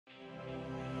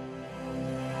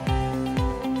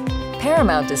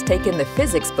Paramount has taken the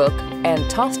physics book and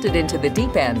tossed it into the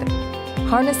deep end,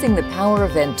 harnessing the power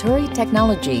of Venturi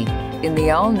technology in the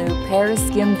all-new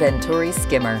ParaskimV Venturi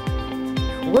skimmer.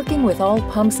 Working with all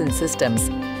pumps and systems,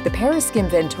 the ParaskimV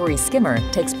Venturi skimmer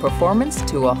takes performance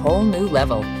to a whole new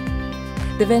level.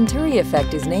 The Venturi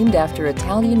effect is named after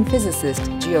Italian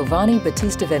physicist Giovanni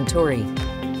Battista Venturi.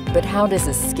 But how does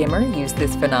a skimmer use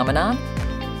this phenomenon?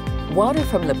 Water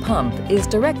from the pump is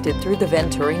directed through the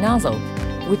Venturi nozzle,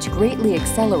 which greatly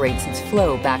accelerates its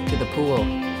flow back to the pool.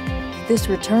 This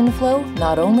return flow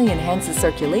not only enhances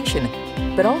circulation,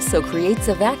 but also creates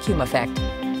a vacuum effect,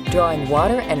 drawing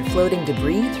water and floating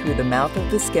debris through the mouth of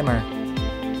the skimmer.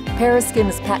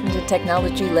 Paraskim's patented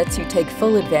technology lets you take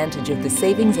full advantage of the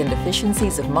savings and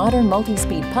efficiencies of modern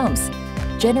multi-speed pumps,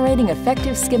 generating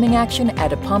effective skimming action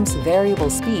at a pump's variable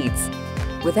speeds,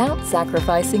 without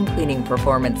sacrificing cleaning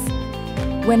performance.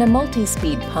 When a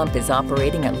multi-speed pump is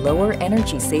operating at lower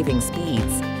energy-saving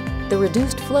speeds, the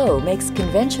reduced flow makes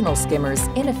conventional skimmers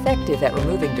ineffective at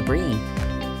removing debris.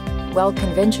 While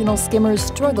conventional skimmers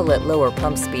struggle at lower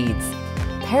pump speeds,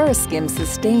 Paraskim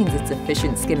sustains its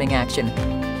efficient skimming action,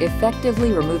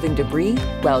 effectively removing debris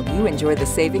while you enjoy the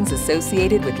savings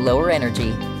associated with lower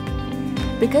energy.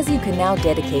 Because you can now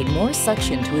dedicate more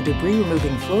suction to a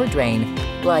debris-removing floor drain,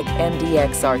 like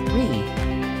MDX-R3,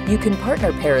 you can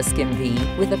partner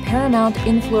ParaskimV with a Paramount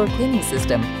in-floor cleaning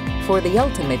system for the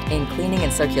ultimate in cleaning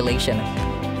and circulation.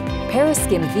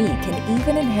 ParaskimV can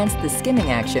even enhance the skimming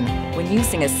action when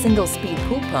using a single-speed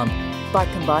pool pump by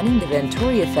combining the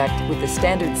Venturi effect with the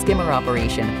standard skimmer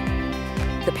operation.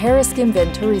 The ParaskimV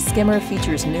Venturi skimmer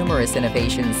features numerous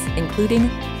innovations, including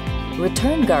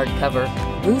return guard cover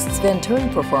boosts Venturi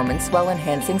performance while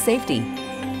enhancing safety,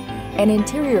 an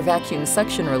interior vacuum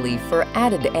suction relief for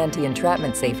added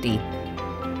anti-entrapment safety,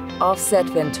 offset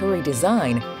Venturi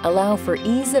design allow for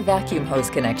ease of vacuum hose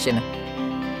connection,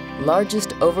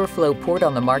 largest overflow port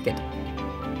on the market,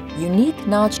 unique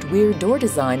notched weir door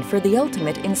design for the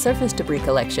ultimate in surface debris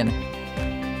collection.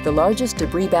 The largest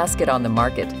debris basket on the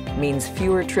market means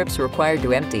fewer trips required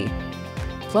to empty.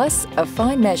 Plus, a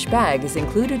fine mesh bag is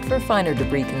included for finer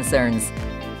debris concerns.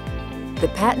 The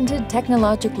patented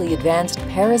technologically advanced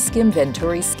ParaskimV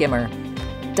Venturi skimmer.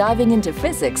 Diving into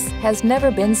physics has never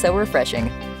been so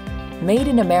refreshing. Made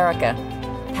in America,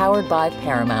 powered by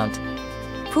Paramount.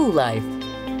 Pool life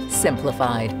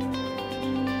simplified.